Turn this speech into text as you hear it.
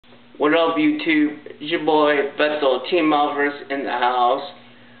What up, YouTube? It's your boy Bethel TMW in the house.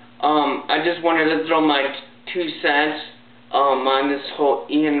 I just wanted to throw my 2 cents on this whole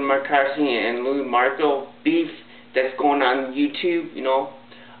Ian McCarthy and Louis Marco beef that's going on YouTube. You know,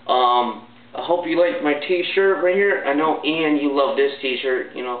 I hope you like my T-shirt right here. I know, Ian, you love this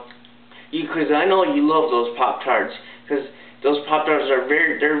T-shirt. You know, because I know you love those Pop-Tarts, because those Pop-Tarts are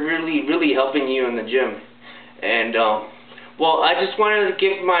they're really helping you in the gym. And well, I just wanted to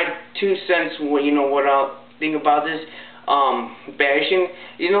give my 2 cents. You know what I think about this bashing.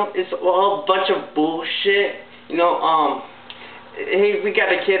 You know, it's all a bunch of bullshit. You know, hey, we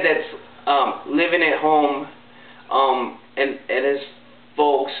got a kid that's living at home, at his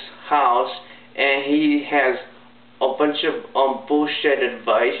folks' house, and he has a bunch of bullshit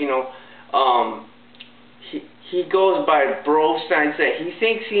advice. You know, he goes by bro signs that he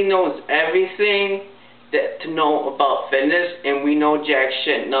thinks he knows everything to know about fitness, and we know jack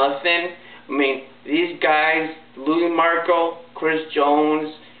shit nothing. I mean, these guys, Louis Marco, Chris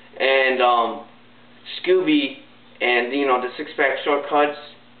Jones, and Scooby, and you know, the six-pack shortcuts,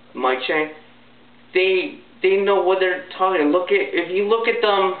 Mike Chang, they know what they're talking. If you look at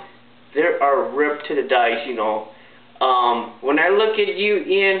them, they are ripped to the dice. You know, when I look at you,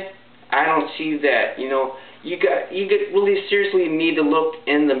 Ian, I don't see that. You know, you really seriously need to look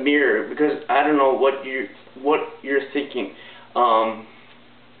in the mirror, because I don't know what you're thinking.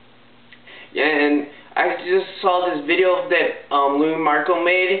 Yeah, and I just saw this video that Louis Marco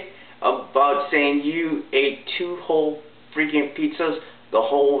made about saying you ate 2 whole freaking pizzas the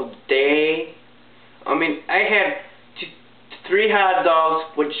whole day. I mean, I had 3 hot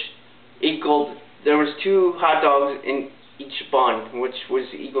dogs, which equaled, there was 2 hot dogs in each bun, which was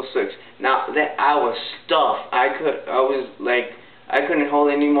equal 6. Now that I was stuffed, I couldn't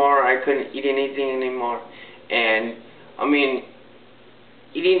hold anymore. I couldn't eat anything anymore. And I mean,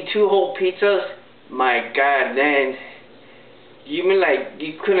 eating 2 whole pizzas, my God, then you mean like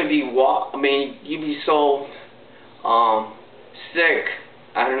you couldn't be I mean, you'd be so sick.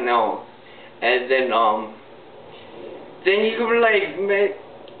 I don't know. And then you could be like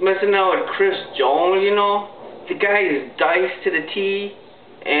messing out with Chris Jones, you know. The guy is diced to the T,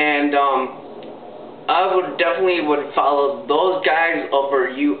 and I would definitely follow those guys over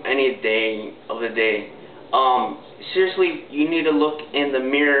you any day of the day. Seriously, you need to look in the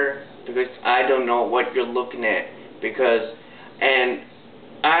mirror, because I don't know what you're looking at, and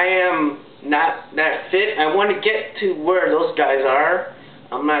I am not that fit. I want to get to where those guys are.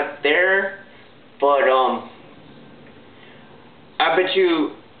 I'm not there, but I bet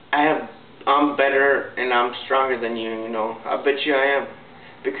you I'm better and I'm stronger than you. You know, I bet you I am,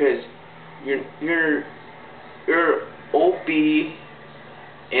 because you're OB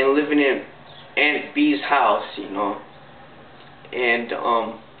and living in Aunt B's house, you know, and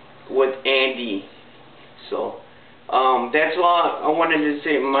with Andy. So that's all I wanted to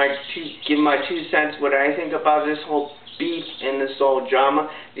say. Give my 2 cents what I think about this whole beef and this whole drama.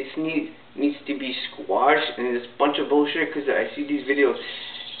 This needs to be squashed, and this bunch of bullshit, because I see these videos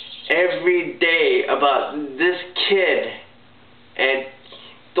every day about this kid, and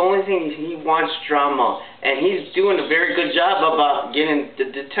the only thing, he wants drama, and he's doing a very good job about getting the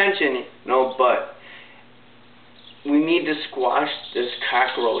detention, you know, but we need to squash this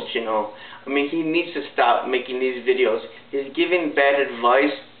cockroach, you know. I mean, he needs to stop making these videos. He's giving bad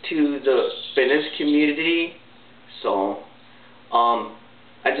advice to the fitness community. So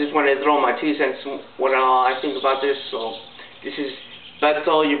I just wanted to throw my 2 cents what I think about this. So this is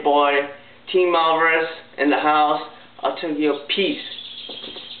Bethel, your boy, Team Alvarez in the house. I'll tell you, peace.